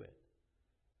according to it.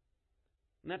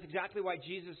 And that's exactly why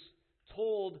Jesus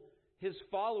told His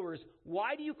followers,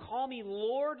 "Why do you call me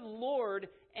Lord, Lord,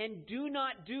 and do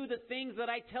not do the things that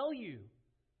I tell you?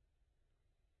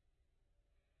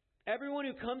 Everyone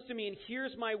who comes to me and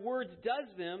hears my words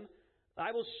does them,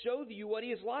 I will show you what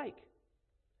he is like.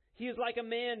 He is like a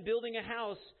man building a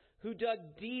house who dug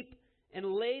deep and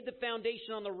laid the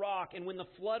foundation on the rock. And when the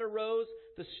flood arose,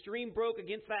 the stream broke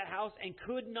against that house and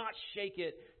could not shake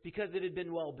it because it had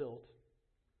been well built.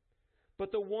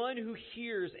 But the one who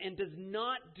hears and does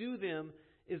not do them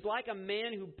is like a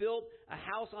man who built a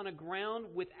house on a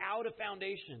ground without a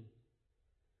foundation.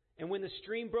 And when the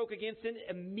stream broke against it,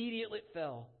 immediately it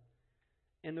fell.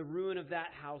 And the ruin of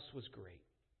that house was great."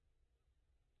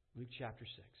 Luke chapter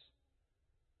 6.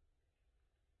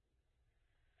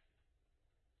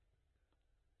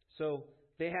 So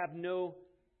they have no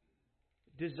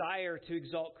desire to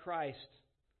exalt Christ,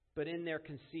 but in their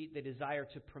conceit they desire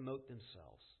to promote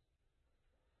themselves.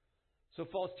 So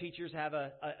false teachers have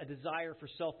a desire for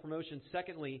self-promotion.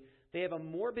 Secondly, they have a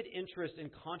morbid interest in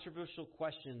controversial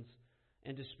questions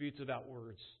and disputes about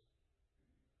words.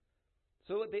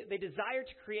 So they desire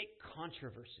to create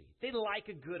controversy. They like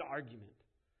a good argument.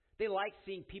 They like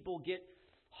seeing people get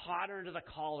hotter under the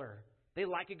collar. They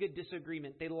like a good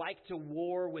disagreement. They like to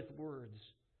war with words.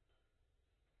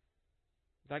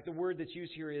 In fact, the word that's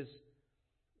used here is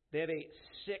they have a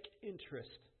sick interest.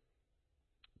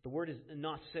 The word is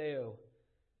naseo.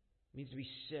 It means to be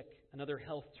sick, another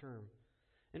health term.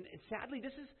 And sadly,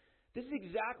 this is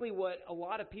exactly what a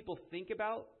lot of people think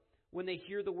about when they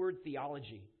hear the word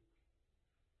theology.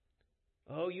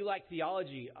 Oh, you like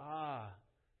theology? Ah,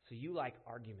 So you like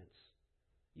arguments.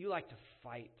 You like to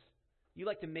fight. You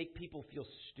like to make people feel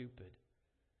stupid.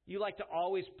 You like to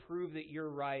always prove that you're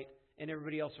right and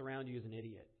everybody else around you is an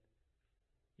idiot.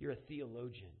 You're a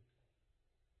theologian.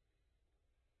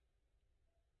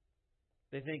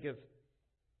 They think of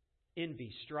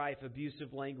envy, strife,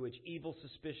 abusive language, evil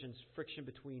suspicions, friction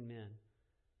between men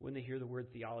when they hear the word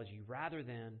theology, rather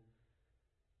than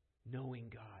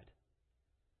knowing God,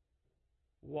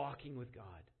 walking with God,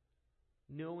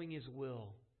 knowing His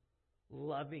will,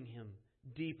 loving Him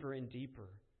deeper and deeper,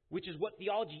 which is what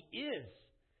theology is.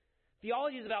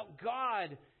 Theology is about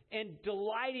God and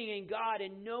delighting in God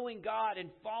and knowing God and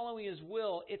following His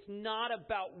will. It's not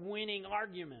about winning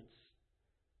arguments.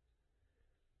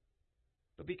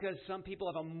 But because some people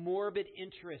have a morbid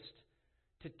interest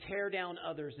to tear down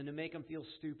others and to make them feel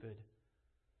stupid,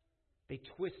 they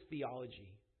twist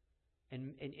theology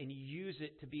and use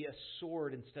it to be a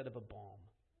sword instead of a balm.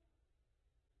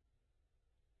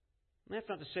 And that's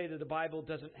not to say that the Bible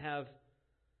doesn't have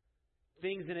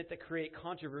things in it that create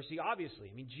controversy, obviously.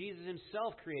 I mean, Jesus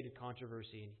Himself created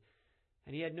controversy,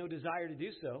 and He had no desire to do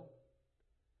so.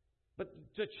 But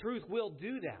the truth will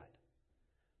do that.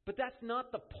 But that's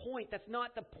not the point. That's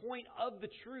not the point of the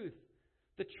truth.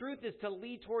 The truth is to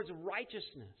lead towards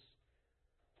righteousness.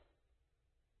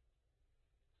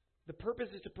 The purpose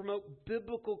is to promote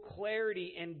biblical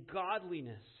clarity and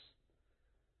godliness.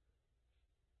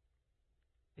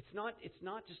 It's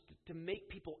not just to make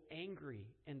people angry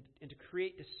and to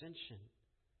create dissension.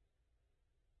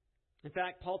 In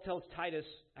fact, Paul tells Titus,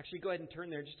 actually go ahead and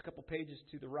turn there just a couple pages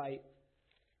to the right.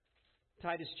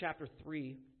 Titus chapter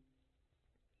 3.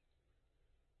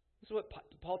 This is what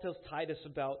Paul tells Titus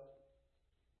about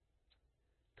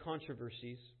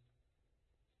controversies.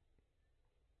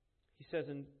 He says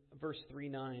in verse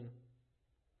 3:9,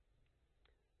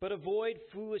 "But avoid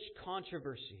foolish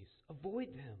controversies."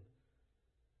 Avoid them.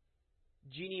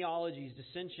 Genealogies,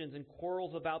 dissensions, and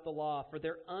quarrels about the law, for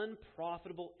they're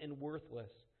unprofitable and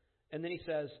worthless. And then he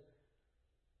says,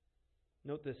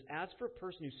 note this, "As for a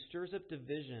person who stirs up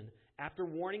division, after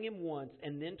warning him once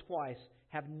and then twice,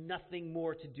 have nothing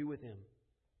more to do with him.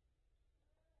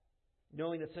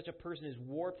 Knowing that such a person is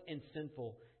warped and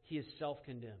sinful, he is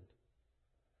self-condemned."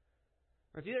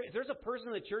 Or if there's a person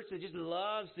in the church that just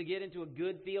loves to get into a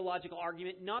good theological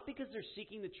argument, not because they're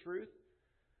seeking the truth,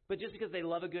 but just because they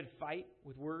love a good fight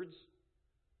with words,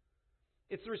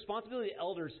 it's the responsibility of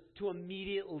elders to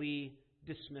immediately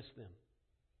dismiss them.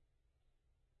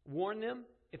 Warn them.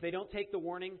 If they don't take the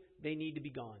warning, they need to be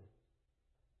gone.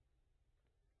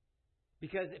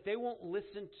 Because if they won't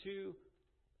listen to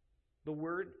the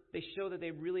word, they show that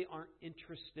they really aren't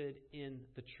interested in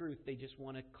the truth. They just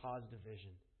want to cause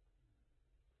division.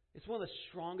 It's one of the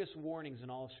strongest warnings in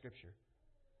all of Scripture.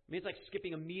 I mean, it's like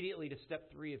skipping immediately to step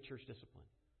 3 of church discipline.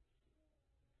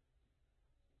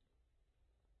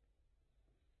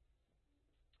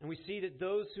 And we see that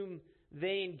those whom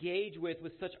they engage with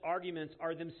such arguments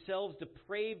are themselves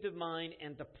depraved of mind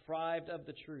and deprived of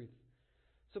the truth.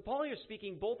 So Paul here is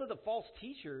speaking both of the false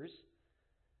teachers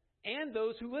and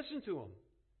those who listen to them.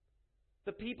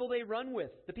 The people they run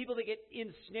with. The people that get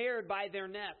ensnared by their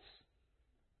nets.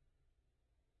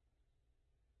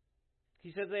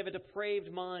 He says they have a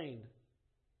depraved mind.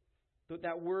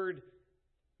 That word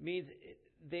means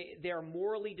they are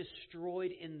morally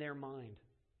destroyed in their mind.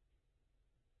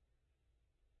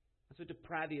 That's what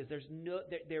depravity is.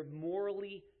 They're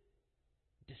morally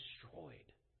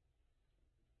destroyed.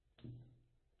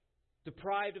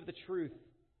 Deprived of the truth.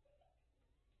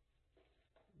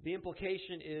 The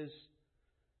implication is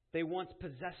they once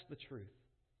possessed the truth.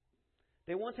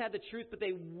 They once had the truth, but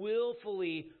they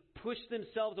willfully pushed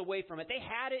themselves away from it. They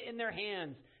had it in their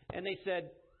hands, and they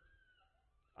said,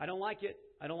 "I don't like it.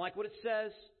 I don't like what it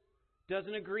says.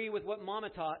 Doesn't agree with what Mama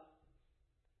taught.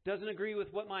 Doesn't agree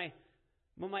with what my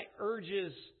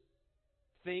urges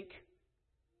think."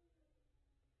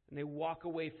 And they walk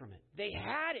away from it. They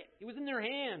had it. It was in their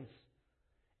hands.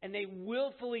 And they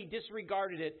willfully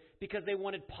disregarded it because they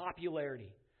wanted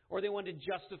popularity or they wanted to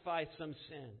justify some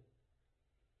sin.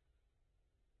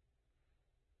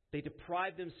 They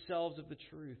deprived themselves of the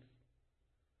truth.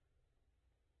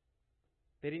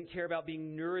 They didn't care about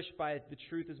being nourished by the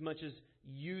truth as much as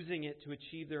using it to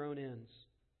achieve their own ends.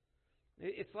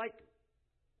 It's like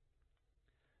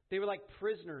they were like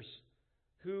prisoners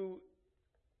who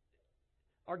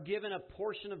are given a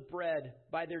portion of bread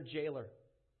by their jailer.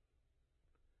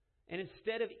 And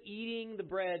instead of eating the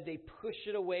bread, they push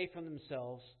it away from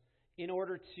themselves in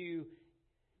order to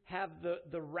have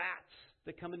the rats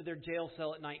that come into their jail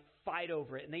cell at night fight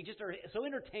over it. And they just are so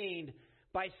entertained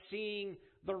by seeing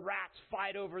the rats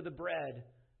fight over the bread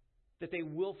that they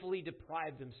willfully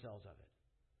deprive themselves of it.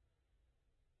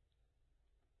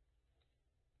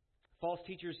 False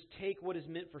teachers take what is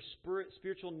meant for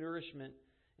spiritual nourishment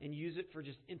and use it for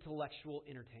just intellectual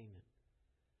entertainment.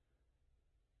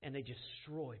 And they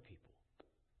destroy people.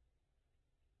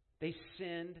 They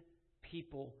send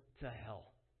people to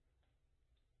hell.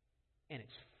 And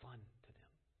it's fun to them.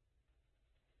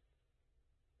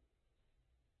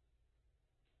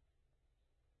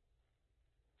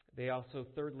 They also,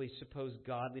 thirdly, suppose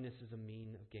godliness is a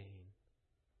mean of gain.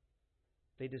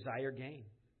 They desire gain.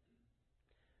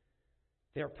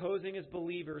 They are posing as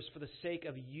believers for the sake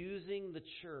of using the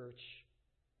church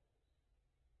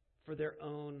for their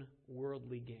own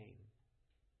worldly gain.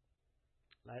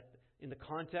 That, in the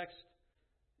context,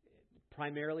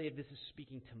 primarily this is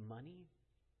speaking to money,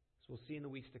 as we'll see in the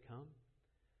weeks to come.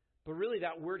 But really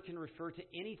that word can refer to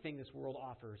anything this world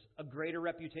offers. A greater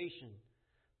reputation,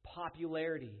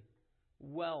 popularity,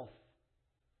 wealth,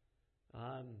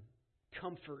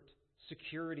 comfort,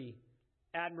 security,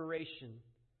 admiration,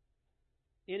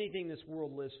 anything this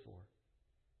world lives for.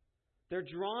 They're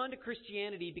drawn to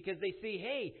Christianity because they see,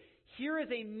 hey, here is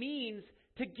a means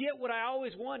to get what I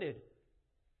always wanted.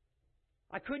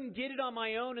 I couldn't get it on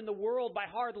my own in the world by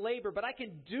hard labor, but I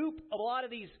can dupe a lot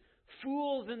of these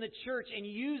fools in the church and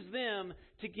use them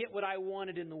to get what I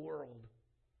wanted in the world.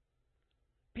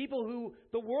 People who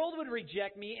the world would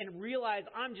reject me and realize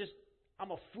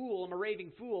I'm a fool, I'm a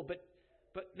raving fool, but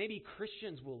maybe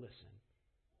Christians will listen.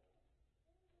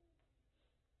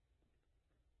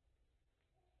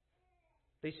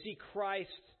 They see Christ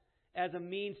as a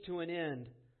means to an end,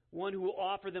 one who will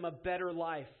offer them a better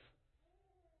life.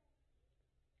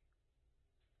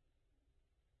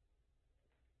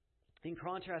 In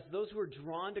contrast, those who are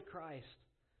drawn to Christ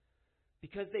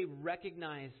because they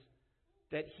recognize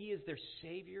that He is their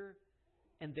Savior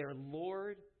and their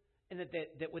Lord, and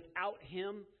that without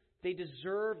Him they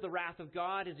deserve the wrath of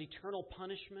God, His eternal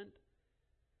punishment.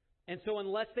 And so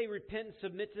unless they repent and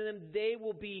submit to them, they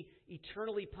will be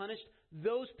eternally punished.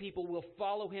 Those people will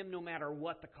follow Him no matter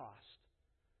what the cost.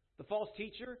 The false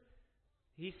teacher,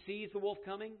 he sees the wolf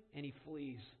coming and he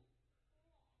flees.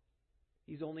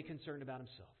 He's only concerned about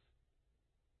himself.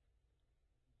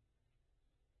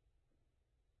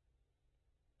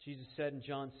 Jesus said in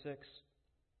John 6,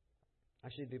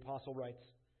 actually the apostle writes,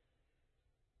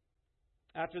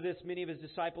 after this, many of His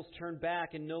disciples turned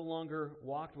back and no longer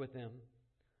walked with Him.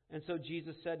 And so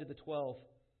Jesus said to the 12,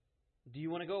 do you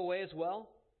want to go away as well?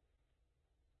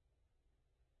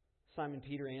 Simon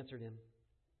Peter answered Him,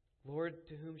 Lord,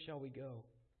 to whom shall we go?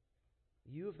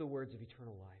 You have the words of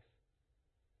eternal life.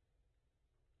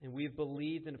 And we have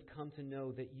believed and have come to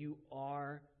know that You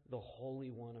are the Holy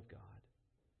One of God.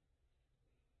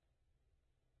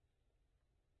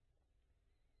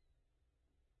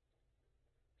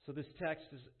 So this text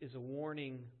is a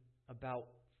warning about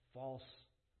false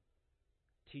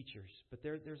teachers. But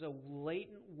there's a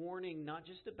latent warning, not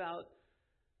just about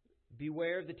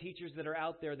beware of the teachers that are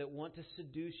out there that want to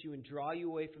seduce you and draw you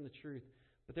away from the truth.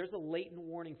 But there's a latent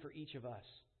warning for each of us.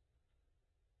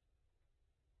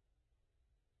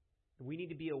 We need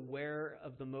to be aware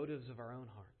of the motives of our own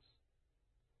hearts.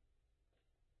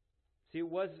 See,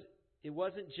 it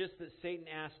wasn't just that Satan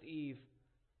asked Eve,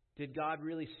 did God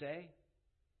really say?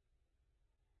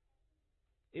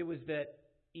 It was that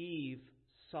Eve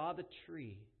saw the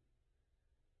tree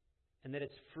and that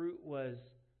its fruit was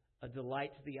a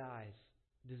delight to the eyes,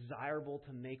 desirable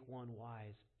to make one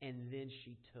wise, and then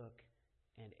she took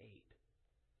and ate.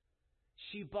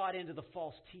 She bought into the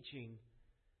false teaching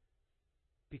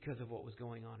because of what was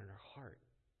going on in her heart.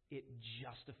 It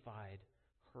justified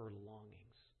her longings.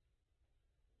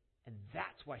 And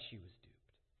that's why she was duped.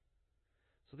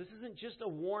 So this isn't just a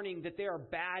warning that there are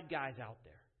bad guys out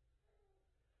there.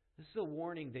 This is a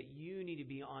warning that you need to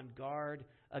be on guard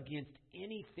against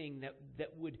anything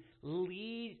that would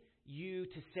lead you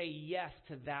to say yes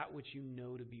to that which you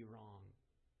know to be wrong.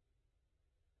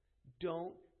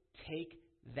 Don't take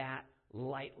that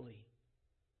lightly.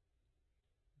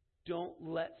 Don't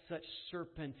let such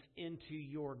serpents into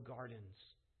your gardens.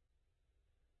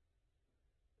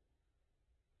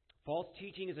 False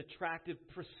teaching is attractive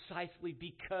precisely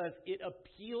because it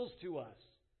appeals to us.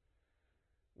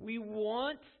 We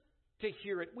want to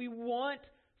hear it. We want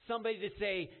somebody to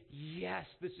say, yes,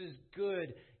 this is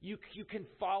good. You can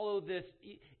follow this.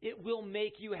 It will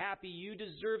make you happy. You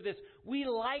deserve this. We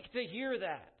like to hear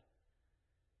that.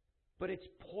 But it's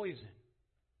poison.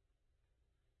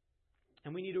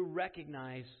 And we need to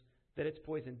recognize that it's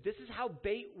poison. This is how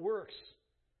bait works.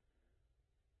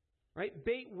 Right?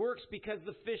 Bait works because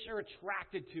the fish are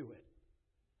attracted to it.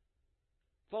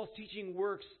 False teaching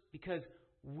works because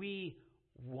we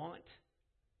want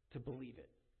to believe it.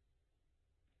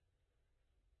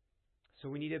 So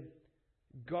we need to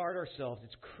guard ourselves.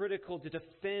 It's critical to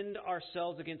defend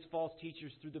ourselves against false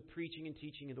teachers through the preaching and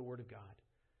teaching of the Word of God.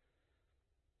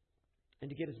 And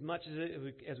to get as much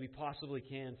as we possibly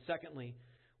can. Secondly,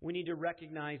 we need to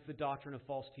recognize the doctrine of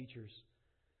false teachers.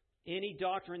 Any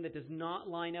doctrine that does not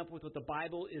line up with what the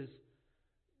Bible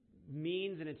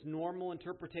means in its normal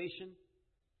interpretation,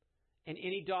 and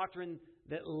any doctrine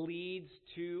that leads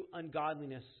to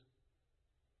ungodliness,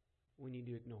 we need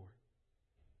to ignore.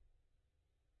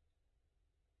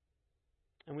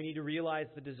 And we need to realize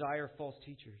the desire of false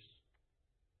teachers,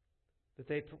 that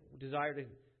they desire to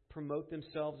promote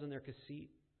themselves in their conceit,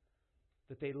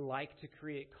 that they like to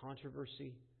create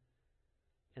controversy,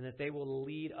 and that they will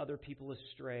lead other people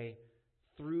astray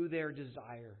through their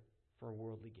desire for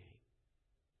worldly gain.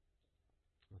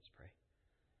 Let's pray.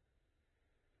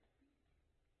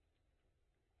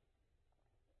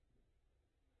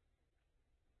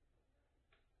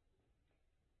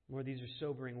 Lord, these are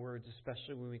sobering words,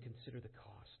 especially when we consider the cost.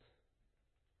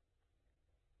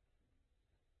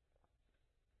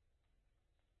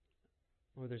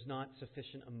 Lord, there's not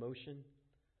sufficient emotion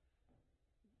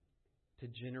to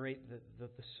generate the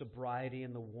sobriety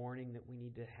and the warning that we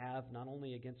need to have, not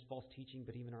only against false teaching,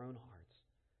 but even our own hearts.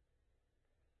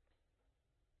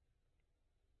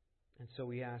 And so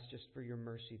we ask just for your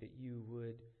mercy that you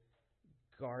would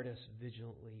guard us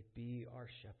vigilantly, be our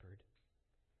shepherd.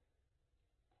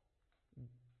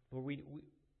 Lord,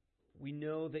 we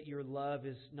know that your love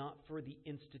is not for the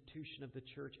institution of the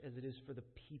church as it is for the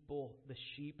people, the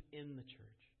sheep in the church.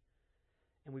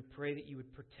 And we pray that you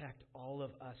would protect all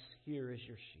of us here as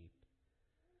your sheep.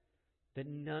 That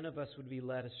none of us would be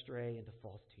led astray into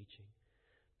false teaching.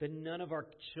 That none of our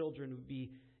children would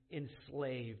be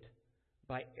enslaved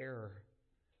by error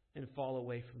and fall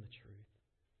away from the truth.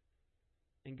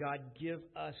 And God, give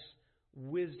us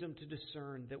wisdom to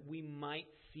discern that we might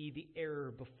see the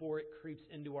error before it creeps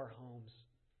into our homes,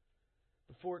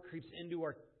 before it creeps into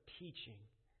our teaching.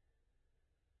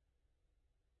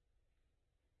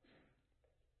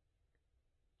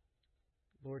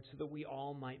 Lord, so that we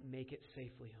all might make it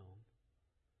safely home,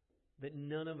 that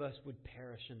none of us would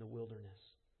perish in the wilderness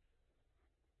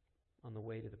on the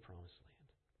way to the promised land.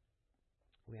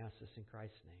 We ask this in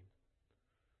Christ's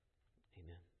name.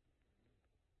 Amen.